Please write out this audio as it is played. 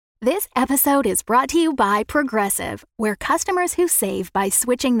This episode is brought to you by Progressive, where customers who save by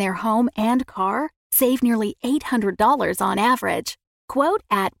switching their home and car save nearly $800 on average. Quote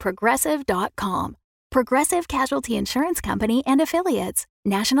at Progressive.com. Progressive Casualty Insurance Company and Affiliates.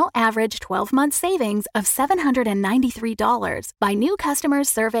 National average 12-month savings of $793 by new customers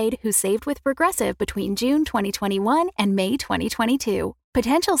surveyed who saved with Progressive between June 2021 and May 2022.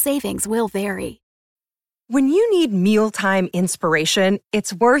 Potential savings will vary. When you need mealtime inspiration,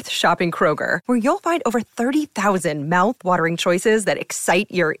 it's worth shopping Kroger, where you'll find over 30,000 mouth-watering choices that excite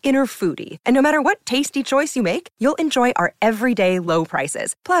your inner foodie. And no matter what tasty choice you make, you'll enjoy our everyday low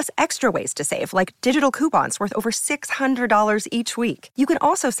prices, plus extra ways to save, like digital coupons worth over $600 each week. You can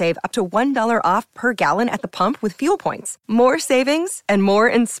also save up to $1 off per gallon at the pump with fuel points. More savings and more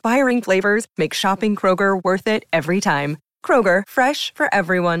inspiring flavors make shopping Kroger worth it every time. Kroger, fresh for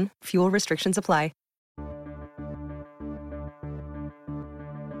everyone. Fuel restrictions apply.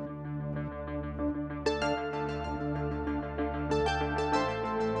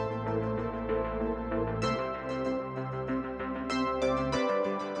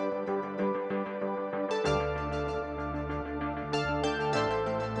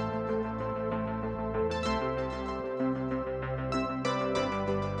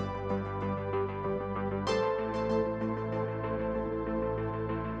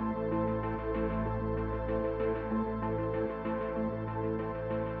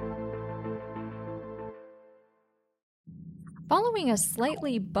 Following a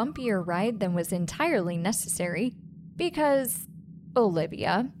slightly bumpier ride than was entirely necessary, because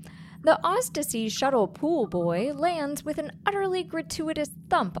Olivia, the Ozdysseus shuttle pool boy lands with an utterly gratuitous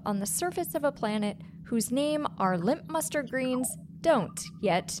thump on the surface of a planet whose name our limp mustard greens don't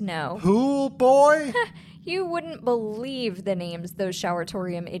yet know. Pool boy? You wouldn't believe the names those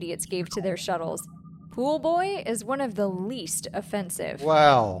showertorium idiots gave to their shuttles. Pool boy is one of the least offensive.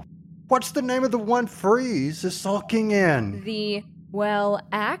 Wow. What's the name of the one Freeze is sulking in? Well,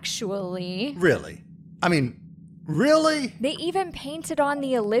 actually... Really? I mean, really? They even painted on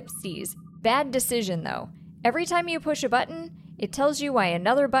the ellipses. Bad decision, though. Every time you push a button, it tells you why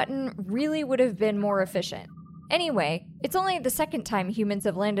another button really would have been more efficient. Anyway, it's only the second time humans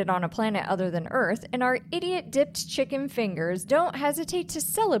have landed on a planet other than Earth, and our idiot-dipped chicken fingers don't hesitate to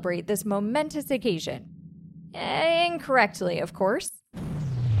celebrate this momentous occasion. Incorrectly, of course.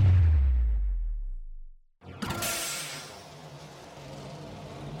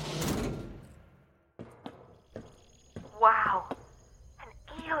 Wow, an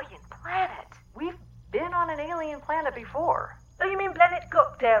alien planet. We've been on an alien planet before. Oh, you mean Planet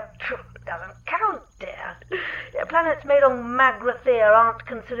Cocktail? Doesn't count, dear. Planets made on Magrathere aren't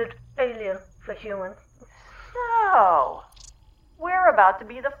considered alien for humans. So, we're about to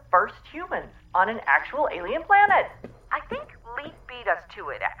be the first humans on an actual alien planet. I think Leaf beat us to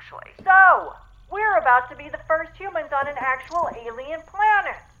it, actually. So, we're about to be the first humans on an actual alien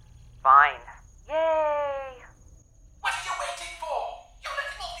planet. Fine. Yay! What are you waiting for? You're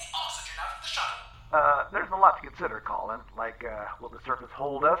letting all the oxygen out of the shuttle. There's a lot to consider, Colin. Like, will the surface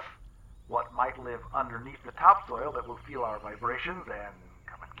hold us? What might live underneath the topsoil that will feel our vibrations and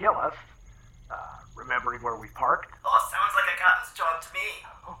come and kill us? Remembering where we parked? Oh, sounds like a captain's job to me.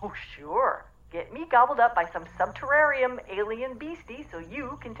 Oh, sure. Get me gobbled up by some subterranean alien beastie so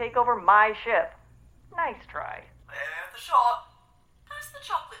you can take over my ship. Nice try. There's the shot. Pass the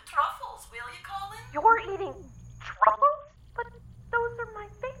chocolate truffles, will you, Colin? You're eating truffles? But those are my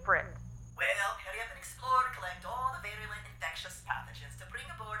favorite. Well, hurry up and explore, collect all the virulent infectious pathogens to bring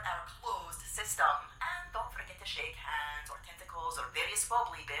aboard our closed system. And don't forget to shake hands or tentacles or various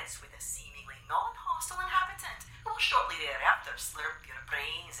wobbly bits with a seemingly non-hostile inhabitant who will shortly thereafter slurp your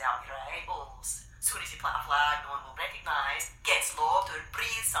brains out your eyeballs. Soon as you plant a flag no one will recognize, get slow to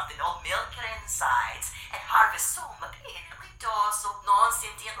breathe something that'll milk your insides and harvest some apparently docile,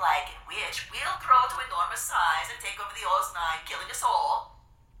 non-sentient lichen which will grow to enormous size and take over the Oz-9, killing us all.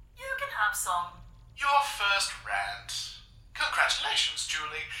 You can have some. Your first rant. Congratulations,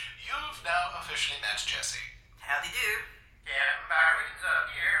 Julie. You've now officially met Jesse. Howdy do. Captain Byron's up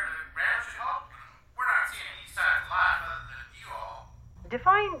here. The ground's hot. We're not seeing any signs of life other than you all.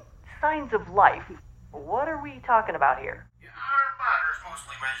 Define signs of life. What are we talking about here? Our miners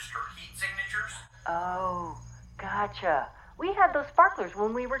mostly register heat signatures. Oh, gotcha. We had those sparklers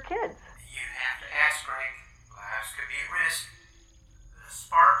when we were kids. You have to ask, Greg. Lives could be at risk. The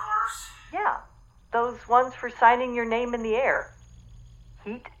sparklers? Yeah, those ones for signing your name in the air.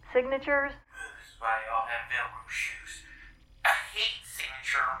 Heat signatures? This is why y'all have Velcro shoes. A heat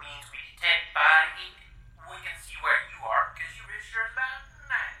signature means we detect body heat. We can see where you are because you register at about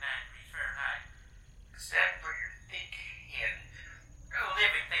 99 degrees Fahrenheit. Except for your thick head.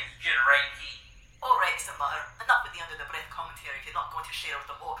 Living things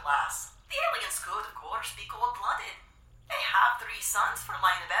class. The aliens could, of course, be cold-blooded. They have 3 sons for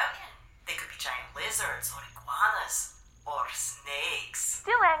lying about you. They could be giant lizards or iguanas or snakes.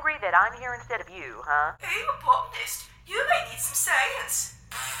 Still angry that I'm here instead of you, huh? Hey, a botanist, you might need some science.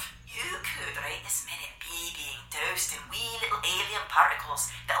 You could right this minute be being doused in wee little alien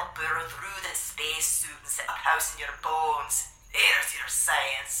particles that'll burrow through the spacesuit and set up house in your bones. There's your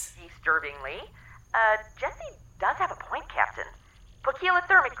science. Disturbingly. Jesse does have a point, Captain.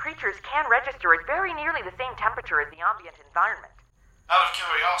 Poikilothermic creatures can register at very nearly the same temperature as the ambient environment. Out of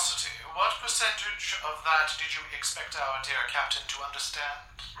curiosity, what percentage of that did you expect our dear captain to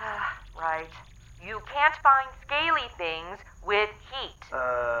understand? Right. You can't find scaly things with heat.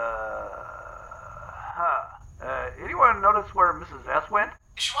 Anyone notice where Mrs. S went?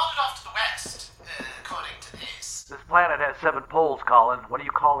 She wandered off to the west, according to this. This planet has 7 poles, Colin. What are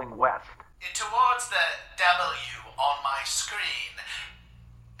you calling west? Towards the W on my screen.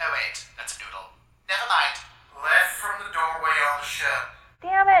 Oh wait, that's a doodle. Never mind. Left from the doorway on the ship.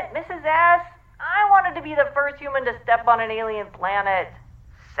 Damn it, Mrs. S. I wanted to be the first human to step on an alien planet.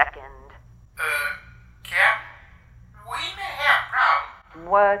 Second. Cap, we may have a problem.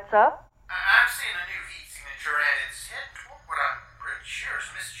 What's up? I'm seeing a new heat signature and it's heading toward what I'm pretty sure is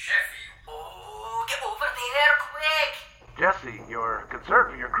Miss Sheffield. Oh, get over there quick. Jesse, your concern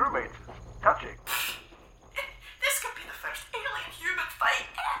for your crewmates is touching. This could be the first alien-human fight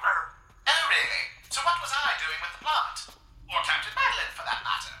ever. Oh really? So what was I doing with the plant? Or Captain Madeline, for that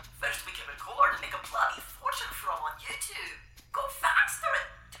matter? First we can record and make a bloody fortune from on YouTube. Go faster and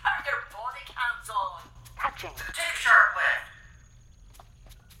turn your body cams on. Touching. Take a sharp left.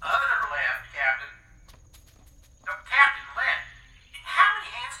 Other left, Captain. No, Captain, left. How many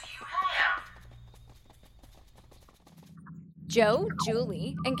hands do you have? Joe,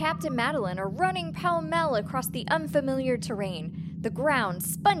 Julie, and Captain Madeline are running pell-mell across the unfamiliar terrain, the ground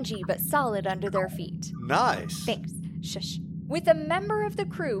spongy but solid under their feet. Nice. Thanks. Shush. With a member of the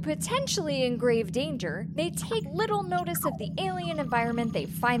crew potentially in grave danger, they take little notice of the alien environment they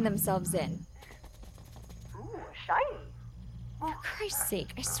find themselves in. Ooh, shiny. For Christ's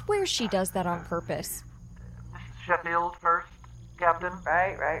sake, I swear she does that on purpose. Mrs. Sheffield first, Captain?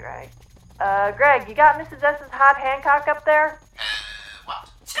 Right. Greg, you got Mrs. S's hot Hancock up there? What?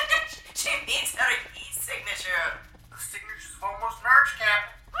 She needs her heat signature. The signature's almost merged,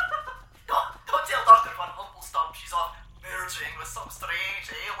 Captain. Don't tell Dr. Von Humblestomp she's off merging with some strange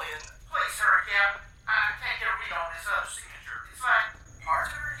alien. Please, sir, Captain. I can't get a read on this other signature. It's like parts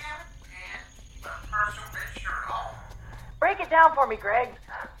of her, Captain, and the person registered at all. Break it down for me, Greg.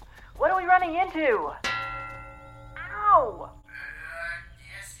 What are we running into? Ow!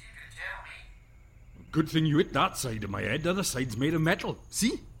 Yes, you can tell me. Good thing you hit that side of my head. The other side's made of metal.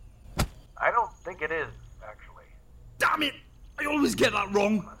 See? I don't think it is, actually. Damn it! I always get that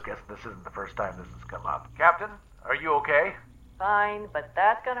wrong. I guess this isn't the first time this has come up. Captain, are you okay? Fine, but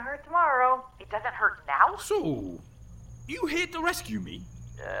that's gonna hurt tomorrow. It doesn't hurt now? So, you hate to rescue me?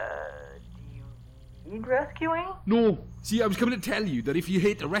 Do you need rescuing? No. See, I was coming to tell you that if you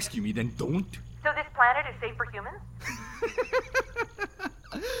hate to rescue me, then don't. So this planet is safe for humans?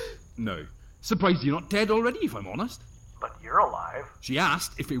 No. Surprised you're not dead already, if I'm honest. But you're alive. She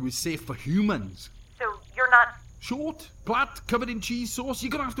asked if it was safe for humans. So you're not... Short, platt, covered in cheese sauce. You're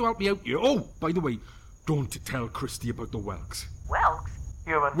gonna have to help me out here. Oh, by the way, don't tell Christy about the whelks. Whelks?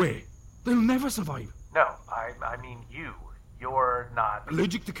 Human. Wait, they'll never survive. No, I mean you. You're not...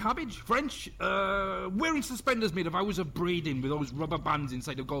 Allergic to cabbage? French? Wearing suspenders made of hours of braiding with those rubber bands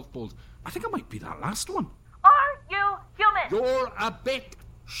inside of golf balls. I think I might be that last one. Are you human? You're a bit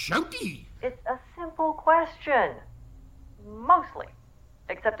shouty. It's a simple question. Mostly.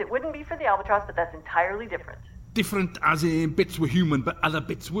 Except it wouldn't be for the albatross, but that's entirely different. Different as in bits were human, but other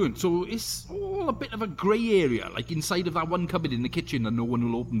bits weren't. So it's all a bit of a grey area, like inside of that one cupboard in the kitchen that no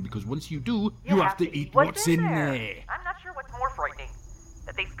one will open, because once you do, you have to eat what's in there. I'm not sure what's more frightening.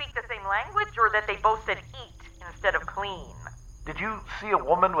 That they speak the same language, or that they both said eat instead of clean. Did you see a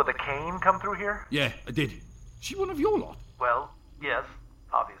woman with a cane come through here? Yeah, I did. She one of your lot? Well, yes,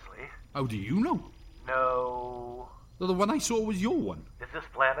 obviously. How do you know? No. So the one I saw was your one. Is this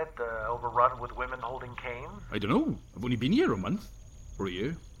planet overrun with women holding canes? I don't know. I've only been here a month. Or a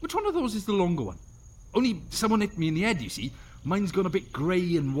year. Which one of those is the longer one? Only someone hit me in the head, you see. Mine's gone a bit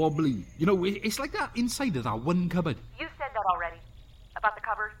grey and wobbly. You know, it's like that inside of that one cupboard. You said that already. About the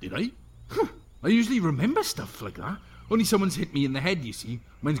cupboard. Did I? I usually remember stuff like that. Only someone's hit me in the head, you see.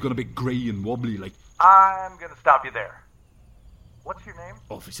 Mine's gone a bit grey and wobbly, like... I'm gonna stop you there. What's your name?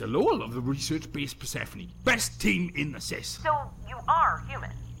 Officer Lowell of the Research Base Persephone. Best team in the SIS. So you are human.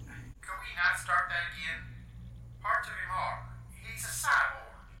 Could we not start that again? Parts of him are. He's a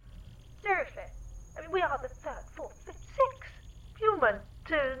cyborg.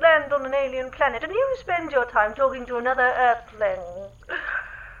 alien planet, and you spend your time talking to another Earthling.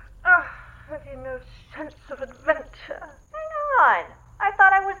 Have you no sense of adventure? Hang on. I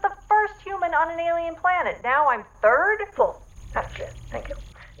thought I was the first human on an alien planet. Now I'm third? Fourth, actually. Thank you.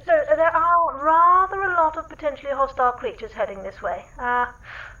 So there are rather a lot of potentially hostile creatures heading this way.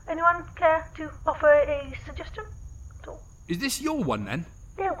 Anyone care to offer a suggestion? Is this your one, then?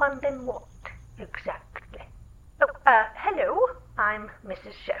 Their one, then what? Exactly. Oh, hello. I'm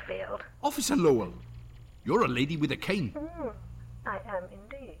Mrs. Sheffield. Officer Lowell. You're a lady with a cane. I am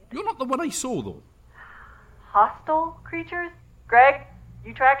indeed. You're not the one I saw, though. Hostile creatures? Greg,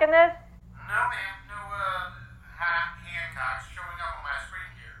 you tracking this? No, ma'am. No, Hancock's showing up on my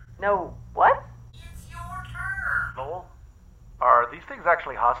screen here. No, what? It's your turn. Lowell, are these things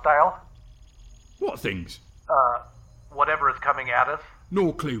actually hostile? What things? Whatever is coming at us.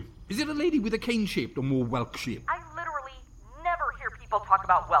 No clue. Is it a lady with a cane-shaped or more Welk-shaped? I literally never hear people talk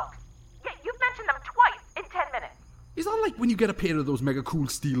about whelks. Yet you've mentioned them twice in 10 minutes. Is that like when you get a pair of those mega cool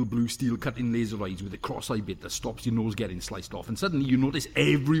blue steel cut-in laser eyes with a cross-eye bit that stops your nose getting sliced off, and suddenly you notice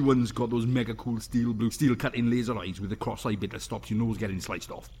everyone's got those mega cool blue steel cut-in laser eyes with a cross-eye bit that stops your nose getting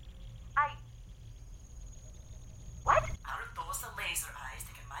sliced off? What? Aren't those the laser eyes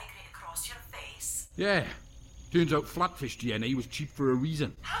that can migrate across your face? Yeah. Turns out flatfish DNA was cheap for a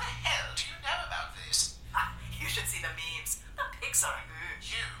reason. How the hell do you know about this? You should see the memes. The pics are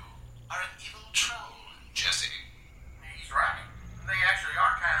huge. You are an evil troll, Jesse. He's right. They actually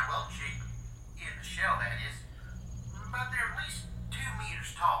are kind of well-shaped. In the shell, that is. But they're at least 2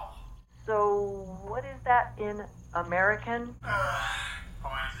 meters tall. So, what is that in American? 0.0218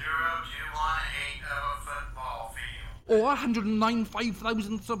 of a football field. Or 109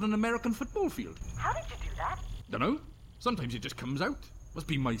 5,000ths of an American football field. How did you do that? Dunno. Sometimes it just comes out. Must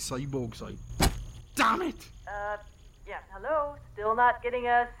be my cyborg side. Damn it! Yeah, hello. Still not getting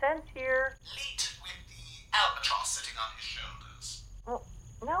a sense here. Late with the albatross sitting on his shoulders. Well,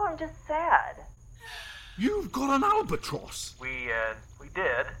 now I'm just sad. You've got an albatross! We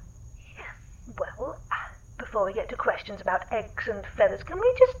did. Well, before we get to questions about eggs and feathers, can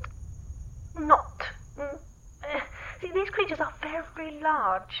we just not? See, these creatures are very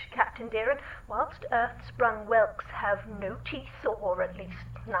large, Captain dear, and whilst Earth-sprung whelks have no teeth, or at least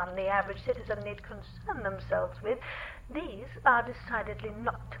none the average citizen need concern themselves with, these are decidedly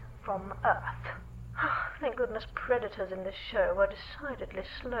not from Earth. Thank goodness predators in this show are decidedly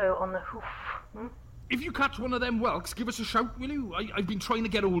slow on the hoof. If you catch one of them whelks, give us a shout, will you? I've been trying to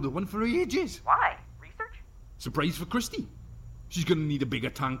get hold of one for ages. Why? Research? Surprise for Christy. She's gonna need a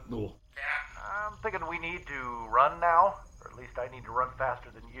bigger tank, though. I'm thinking we need to run now. Or at least I need to run faster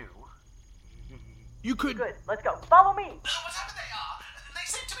than you. You could... Good, let's go. Follow me. Whatever they are, they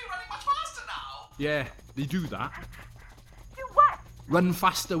seem to be running much faster now. Yeah, they do that. Do what? Run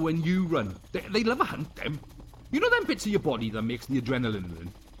faster when you run. They love a hunt, them. You know them bits of your body that makes the adrenaline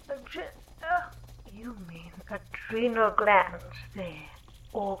run? You mean adrenal glands, the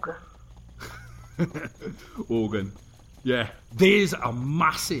organ. Organ. Yeah, these are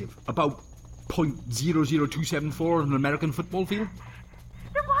massive. About 0.00274 on an American football field.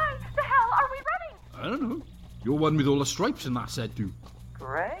 Then why the hell are we running? I don't know. You're one with all the stripes and that said too.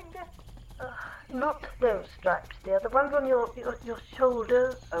 Greg? Not those stripes, dear. The ones on your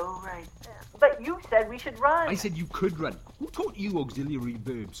shoulders. Oh, right. But you said we should run. I said you could run. Who taught you auxiliary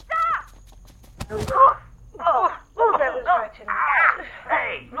verbs? Stop! That was frightening.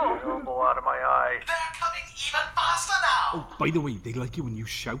 Hey! Elbow out of my eye. They're coming even faster now. Oh, by the way, they like it when you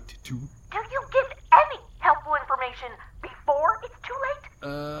shout too. Do you give any helpful information before it's too late?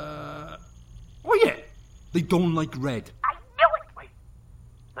 Oh yeah. They don't like red. I knew it! Wait.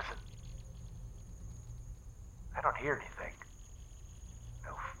 Listen. I don't hear anything.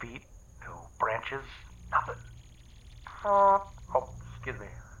 No feet, no branches, nothing. Oh, excuse me.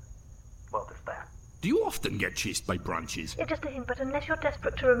 Well, there's that. Do you often get chased by branches? It's just a hint, but unless you're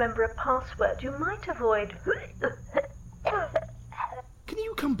desperate to remember a password, you might avoid... Can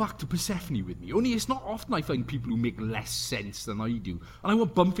you come back to Persephone with me? Only it's not often I find people who make less sense than I do. And I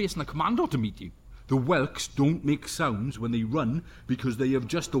want Bumface and a Commando to meet you. The whelks don't make sounds when they run because they have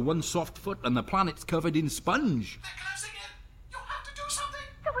just the one soft foot and the planet's covered in sponge. They're closing in. You have to do something.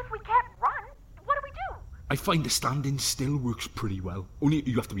 So if we can't run, what do we do? I find the standing still works pretty well. Only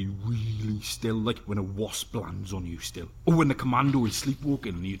you have to be really still, like when a wasp lands on you still. Or when the Commando is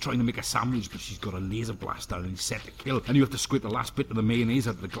sleepwalking and you're trying to make a sandwich but she's got a laser blaster and he's set to kill and you have to scrape the last bit of the mayonnaise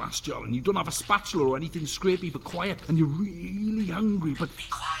out of the glass jar and you don't have a spatula or anything scrapey but quiet and you're really hungry but... Be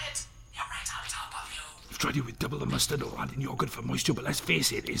quiet. You're right on top of you. I've tried it with double the mustard or adding yogurt for moisture, but let's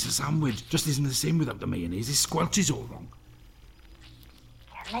face it, it's a sandwich. Just isn't the same without the mayonnaise. It squelches all wrong.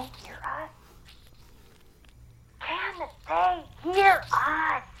 Can they hear us? Hear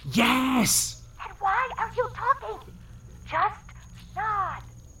us. Yes! And why are you talking? Just nod.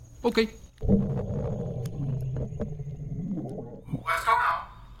 Okay. What's going on?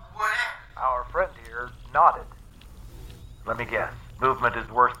 What happened? Our friend here nodded. Let me guess. Movement is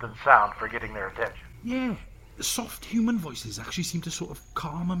worse than sound for getting their attention. Yeah, the soft human voices actually seem to sort of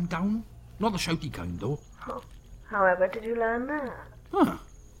calm them down. Not the shouty kind, though. Oh, however did you learn that? Huh.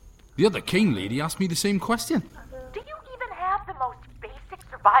 The other cane lady asked me the same question. Do you even have the most basic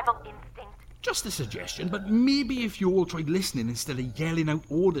survival instinct? Just a suggestion, but maybe if you all tried listening instead of yelling out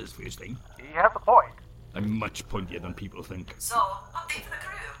orders first thing. He has a point. I'm much puntier than people think. So, update for the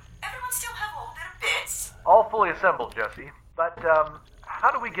crew. Everyone still have all their bits? All fully assembled, Jesse. But,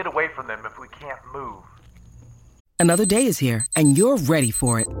 how do we get away from them if we can't move? Another day is here, and you're ready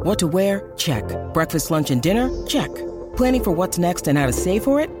for it. What to wear? Check. Breakfast, lunch, and dinner? Check. Planning for what's next and how to save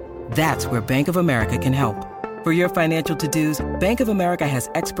for it? That's where Bank of America can help. For your financial to-dos, Bank of America has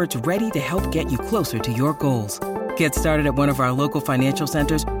experts ready to help get you closer to your goals. Get started at one of our local financial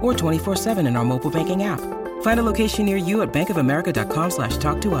centers or 24/7 in our mobile banking app. Find a location near you at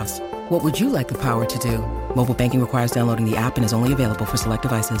bankofamerica.com/talktous. What would you like the power to do? Mobile banking requires downloading the app and is only available for select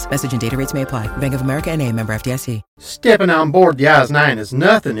devices. Message and data rates may apply. Bank of America N.A., member FDIC. Stepping on board the Oz-9 is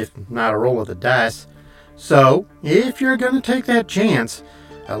nothing if not a roll of the dice. So, if you're going to take that chance,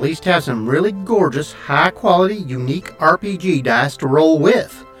 at least have some really gorgeous, high-quality, unique RPG dice to roll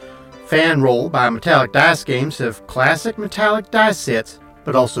with. Fan Roll by Metallic Dice Games have classic metallic dice sets,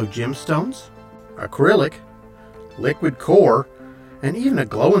 but also gemstones, acrylic, liquid core, and even a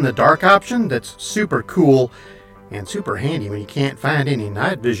glow-in-the-dark option that's super cool and super handy when you can't find any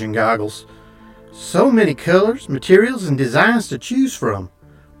night vision goggles. So many colors, materials, and designs to choose from.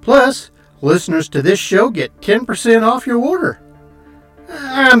 Plus, listeners to this show get 10% off your order.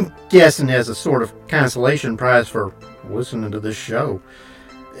 I'm guessing as a sort of consolation prize for listening to this show.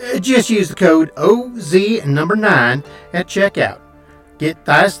 Just use the code OZ9 at checkout. Get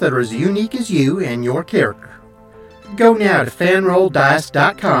dice that are as unique as you and your character. Go now to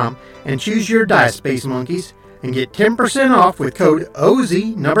fanrolldice.com and choose your dice, Space Monkeys, and get 10% off with code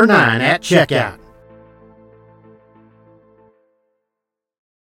OZ9 at checkout.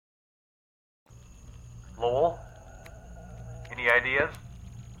 Lowell? Any ideas?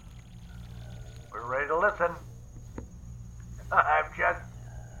 We're ready to listen. I'm just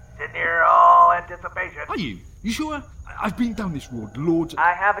sitting here all anticipation. Are you? You sure? I've been down this road loads.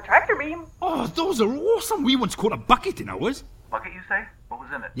 I have a tractor beam. Oh, those are awesome. We once caught a bucket in ours. Bucket, you say? What was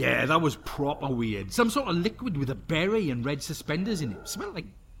in it? Yeah, that was proper weird. Some sort of liquid with a berry and red suspenders in it. Smelled like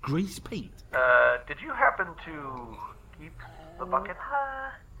grease paint. Did you happen to keep the bucket?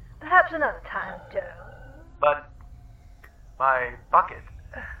 Perhaps another time, Joe. But my bucket.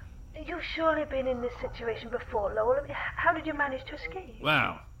 You've surely been in this situation before, Lowell. How did you manage to escape?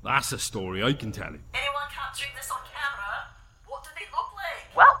 Well, that's a story I can tell you. Anyone capturing this on camera? What do they look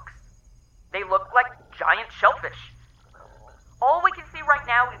like? Whelks. They look like giant shellfish. All we can see right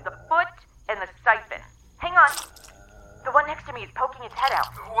now is the foot and the siphon. Hang on. The one next to me is poking its head out.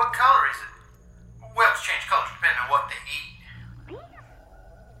 What color is it? Whelks change colors depending on what they eat. These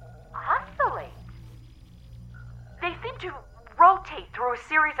oscillate. They seem to rotate through a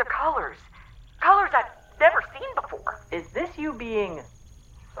series of colors. Colors I've never seen before. Is this you being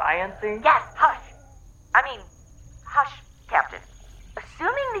sciencey? Yes, hush. I mean, hush, Captain.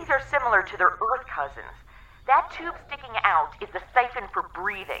 Assuming these are similar to their Earth cousins, that tube sticking out is the siphon for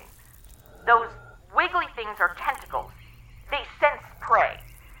breathing. Those wiggly things are tentacles. They sense prey,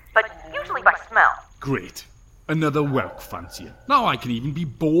 but usually by smell. Great. Another whelk fancier. Now I can even be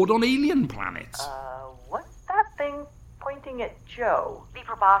bored on alien planets. What's that thing pointing at Joe? The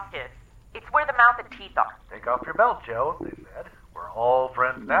proboscis. It's where the mouth and teeth are. Take off your belt, Joe, they said. We're all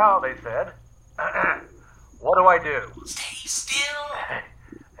friends now, they said. What do I do? Stay still.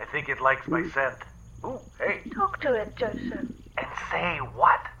 I think it likes my scent. Ooh, hey. Talk to it, Joseph. And say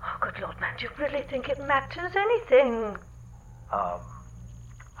what? Oh, good Lord, man, do you really think it matters anything?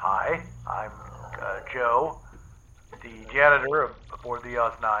 Hi, I'm Joe, the janitor aboard the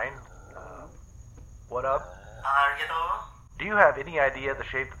Oz-9. What up? Are you though? Do you have any idea the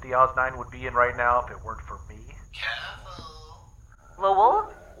shape that the Oz-9 would be in right now if it weren't for me? Careful.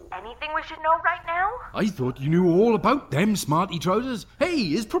 Lowell, anything we should know right now? I thought you knew all about them smarty trousers.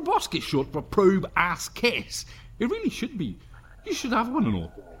 Hey, is proboscis short for probe ass kiss? It really should be. You should have one and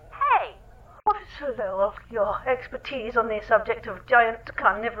all. Hey! Officer Lowell, your expertise on the subject of giant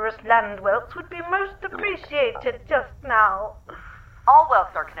carnivorous land whelks would be most appreciated just now. All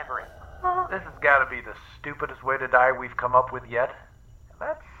whelks are carnivorous. This has got to be the stupidest way to die we've come up with yet.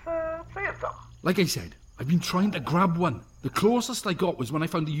 That's saying something. Like I said, I've been trying to grab one. The closest I got was when I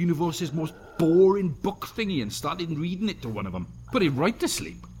found the universe's most boring book thingy and started reading it to one of them. Put it right to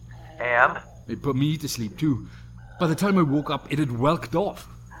sleep. And? It put me to sleep too. By the time I woke up, it had welked off.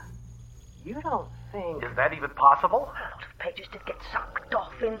 You don't think... Is that even possible? A lot of pages did get sucked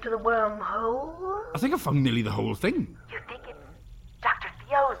off into the wormhole. I think I found nearly the whole thing. You think it's Dr.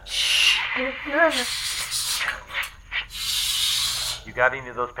 Theo's? You got any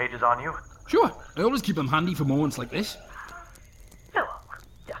of those pages on you? Sure, I always keep them handy for moments like this. No,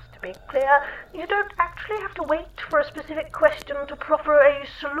 just to be clear, you don't actually have to wait for a specific question to proffer a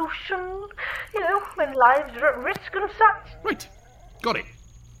solution. You know, when lives are at risk and such. Right, got it.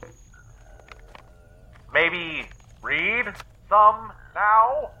 Maybe read some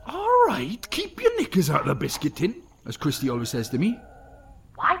now? All right, keep your knickers out of the biscuit tin, as Christy always says to me.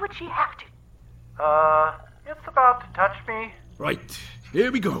 Why would she have to? It's about to touch me. Right,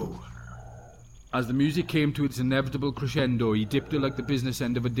 here we go. As the music came to its inevitable crescendo, he dipped her like the business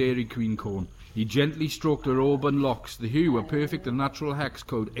end of a Dairy Queen cone. He gently stroked her auburn locks, the hue a perfect and natural hex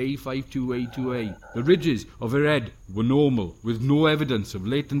code A52A2A. The ridges of her head were normal, with no evidence of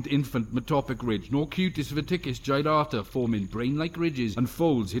latent infant metopic ridge, no cutis verticus gyrata forming brain-like ridges and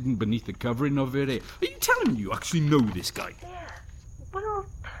folds hidden beneath the covering of her hair. Are you telling me you actually know this guy? Yeah, well,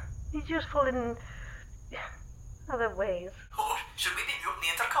 he's useful in other ways. Oh, should we be muting the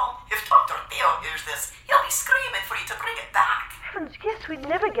intercom? If Dr. Theo hears this, he'll be screaming for you to bring it back. Heavens, yes, we'd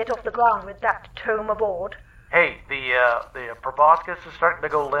never get off the ground with that tome aboard. Hey, the proboscis is starting to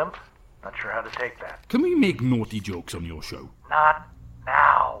go limp. Not sure how to take that. Can we make naughty jokes on your show? Not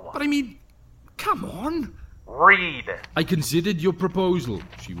now. But I mean, come on. Read. I considered your proposal,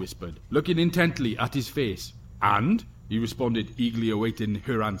 she whispered, looking intently at his face. And? He responded, eagerly awaiting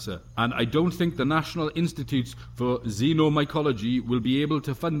her answer. And I don't think the National Institutes for Xenomycology will be able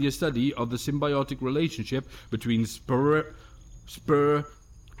to fund your study of the symbiotic relationship between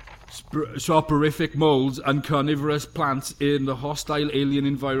soporific molds and carnivorous plants in the hostile alien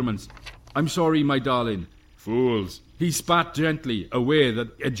environments. I'm sorry, my darling. Fools. He spat gently, aware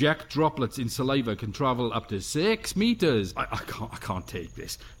that eject droplets in saliva can travel up to 6 meters. I can't take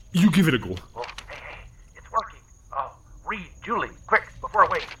this. You give it a go. Oh, hey, it's working. Oh, read, Julie, quick, before I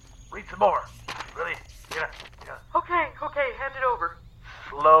wait. Read some more. Really? Yeah. Okay, hand it over.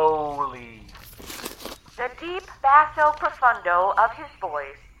 Slowly. The deep basso profundo of his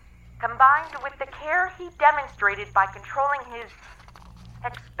voice, combined with the care he demonstrated by controlling his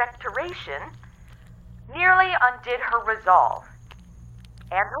expectoration, nearly undid her resolve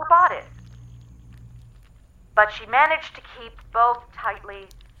and her bodice. But she managed to keep both tightly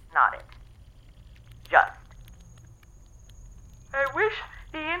knotted. Just. I wish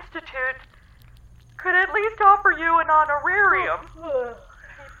the Institute could at least offer you an honorarium,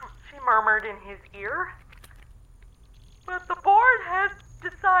 she murmured in his ear. But the board has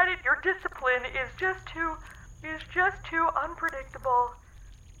decided your discipline is just too unpredictable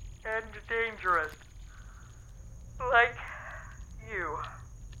and dangerous. Like you.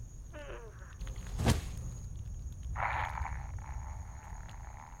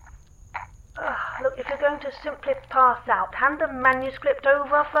 Look, if you're going to simply pass out, hand the manuscript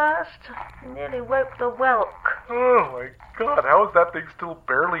over first. You nearly woke the whelk. Oh my god, how is that thing still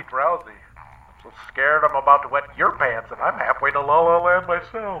barely drowsy? I'm so scared I'm about to wet your pants and I'm halfway to La La Land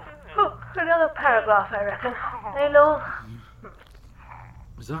myself. Oh, another paragraph, I reckon. Hey, Lowell?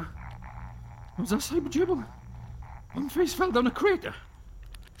 Was that cyberjibble? My face fell down a crater.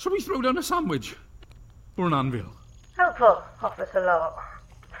 Shall we throw down a sandwich? Or an anvil? Helpful, Officer Lowell.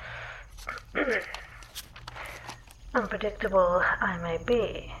 Unpredictable I may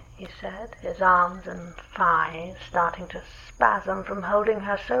be, he said, his arms and thighs starting to spasm from holding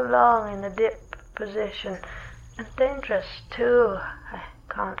her so long in the dip position. And dangerous, too. I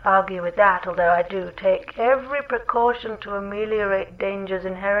can't argue with that, although I do take every precaution to ameliorate dangers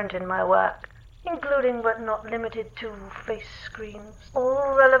inherent in my work, including but not limited to face screens,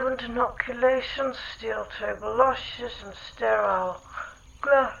 all relevant inoculations, steel-toe galoshes, and sterile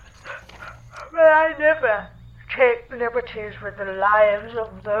gloves. But I never take liberties with the lives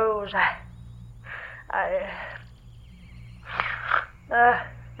of those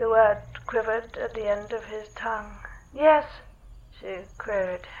the word quivered at the end of his tongue. Yes, she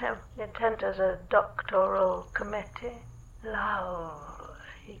queried him, intent as a doctoral committee. Love,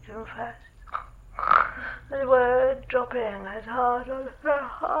 he confessed. The word dropping as hard on her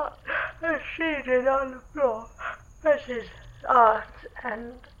heart as she did on the floor as his aunt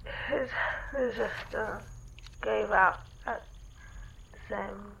and his sister gave out at the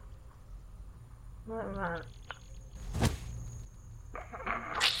same moment.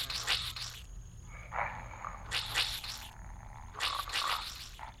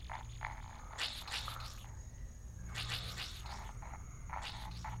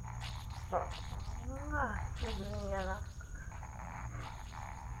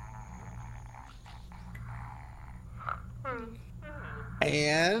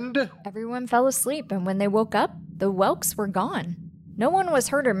 And? Everyone fell asleep, and when they woke up, the whelks were gone. No one was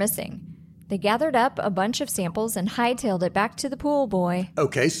hurt or missing. They gathered up a bunch of samples and hightailed it back to the pool boy.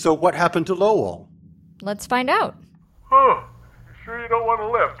 Okay, so what happened to Lowell? Let's find out. Huh. You sure you don't want to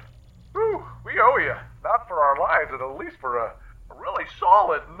lift? Whew, we owe you. Not for our lives, but at least for a really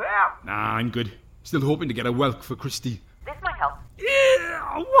solid nap. Nah, I'm good. Still hoping to get a whelk for Christy. This might help.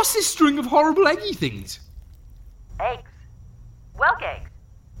 Yeah, what's this string of horrible eggy things? Eggs. Whelk eggs.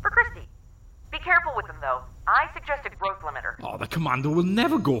 For Christy. Be careful with them, though. I suggest a growth limiter. Oh, the commando will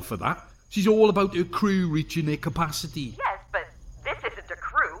never go for that. She's all about her crew reaching their capacity. Yes, but this isn't a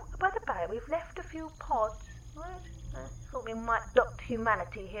crew. By the by, we've left a few pods. Right? I thought we might adopt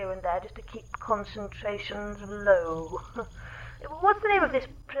humanity here and there just to keep concentrations low. What's the name of this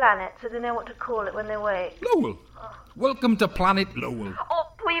planet so they know what to call it when they wake? Lowell. Welcome to Planet Lowell.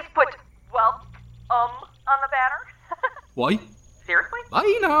 Oh, please put, well, on the banner. Why? Seriously?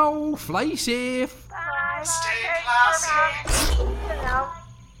 Bye now. Fly safe. Bye. Stay classy. Hello.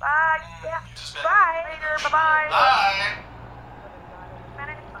 Bye. Yeah. Bye. Later. Bye-bye. Bye. Been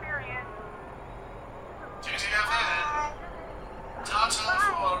an experience. Tata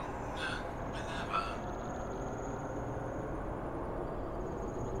for whenever.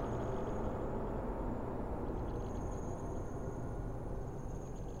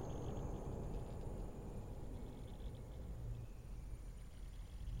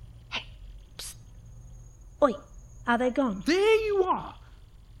 Oi, are they gone? There you are.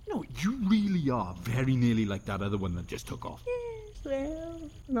 No, you really are very nearly like that other one that just took off. Yes, well,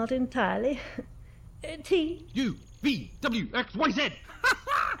 not entirely. T. U, V, W, X, Y, Z.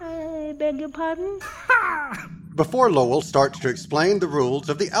 I beg your pardon? Before Lowell starts to explain the rules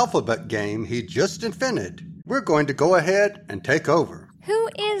of the alphabet game he just invented, we're going to go ahead and take over. Who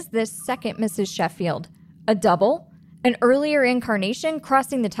is this second Mrs. Sheffield? A double? An earlier incarnation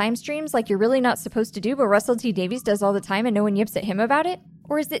crossing the time streams like you're really not supposed to do, but Russell T. Davies does all the time and no one yips at him about it?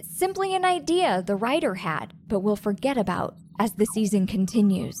 Or is it simply an idea the writer had, but will forget about as the season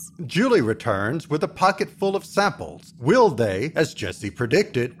continues? Julie returns with a pocket full of samples. Will they, as Jesse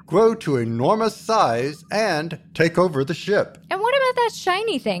predicted, grow to enormous size and take over the ship? And what about that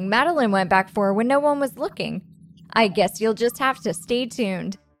shiny thing Madeline went back for when no one was looking? I guess you'll just have to stay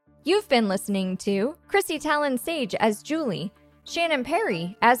tuned. You've been listening to Chrissy Talon Sage as Julie, Shannon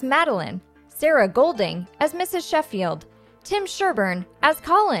Perry as Madeline, Sarah Golding as Mrs. Sheffield, Tim Sherburne as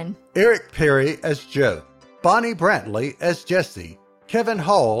Colin, Eric Perry as Joe, Bonnie Brantley as Jesse, Kevin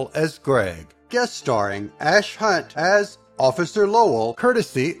Hall as Greg, guest starring Ash Hunt as Officer Lowell,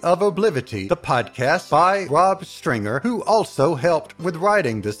 courtesy of Oblivity, the podcast by Rob Stringer, who also helped with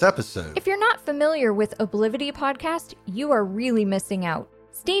writing this episode. If you're not familiar with Oblivity podcast, you are really missing out.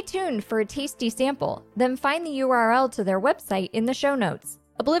 Stay tuned for a tasty sample, then find the URL to their website in the show notes.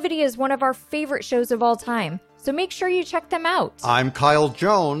 Oblivity is one of our favorite shows of all time, so make sure you check them out. I'm Kyle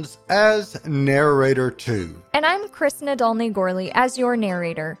Jones as narrator 2. And I'm Chris Nadolny-Gorley as your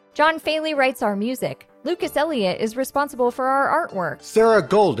narrator. John Faley writes our music. Lucas Elliott is responsible for our artwork. Sarah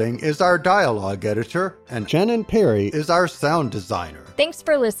Golding is our dialogue editor, and Shannon Perry is our sound designer. Thanks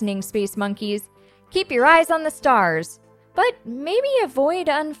for listening, Space Monkeys. Keep your eyes on the stars, but maybe avoid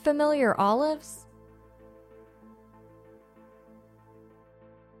unfamiliar olives.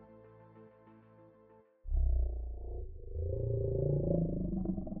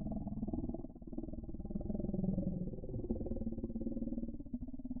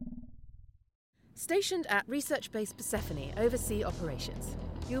 Stationed at Research Base Persephone, oversee operations.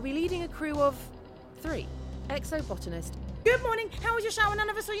 You'll be leading a crew of 3. Exobotanist. Good morning. How was your shower? None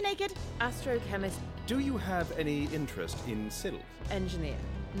of us saw you naked. Astrochemist. Do you have any interest in silk? Engineer.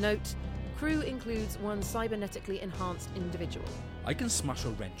 Note, crew includes one cybernetically enhanced individual. I can smash a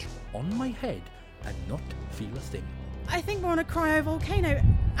wrench on my head and not feel a thing. I think we're on a cryovolcano,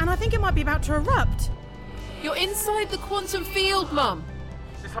 and I think it might be about to erupt. You're inside the quantum field, Mum.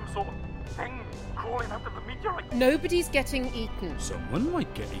 Is some sort of thing crawling out of the meteorite? Nobody's getting eaten. Someone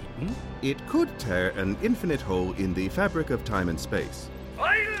might get eaten. It could tear an infinite hole in the fabric of time and space.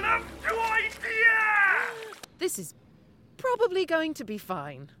 I love the idea! This is probably going to be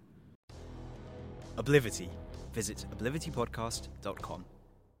fine. Oblivity. Visit oblivitypodcast.com.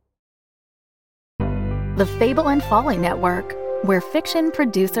 The Fable and Folly Network, where fiction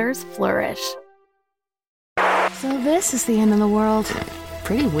producers flourish. So this is the end of the world.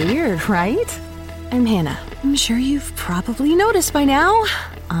 Pretty weird, right? I'm Hannah. I'm sure you've probably noticed by now.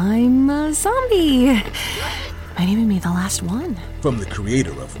 I'm a zombie. Might even be the last one. From the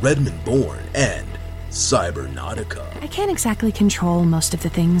creator of Redmond Born and Cybernautica. I can't exactly control most of the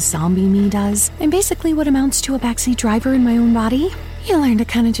things zombie me does. I'm basically what amounts to a backseat driver in my own body. You learn to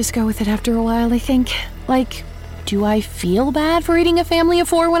kind of just go with it after a while, I think. Like, do I feel bad for eating a family of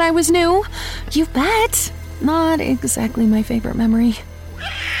 4 when I was new? You bet. Not exactly my favorite memory.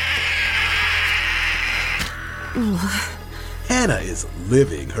 Hannah is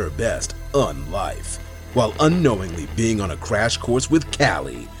living her best unlife, while unknowingly being on a crash course with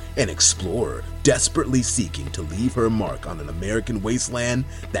Callie, an explorer desperately seeking to leave her mark on an American wasteland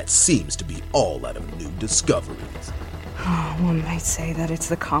that seems to be all out of new discoveries. One might say that it's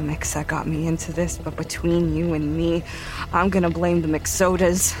the comics that got me into this, but between you and me, I'm gonna blame the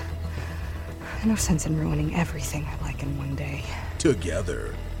McSodas. No sense in ruining everything I like in one day.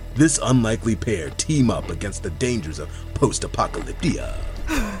 Together, this unlikely pair team up against the dangers of post-apocalyptia.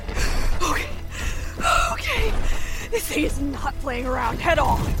 Okay. This thing is not playing around at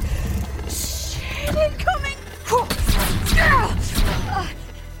all. Shit incoming!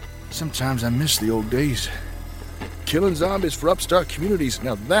 Sometimes I miss the old days. Killing zombies for upstart communities,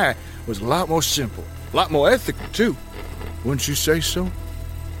 now that was a lot more simple. A lot more ethical, too. Wouldn't you say so?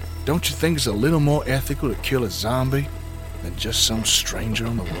 Don't you think it's a little more ethical to kill a zombie than just some stranger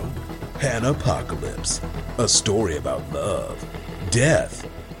on the road? Hannah-pocalypse, a story about love, death,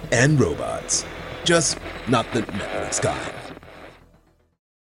 and robots. Just not the Netflix kind.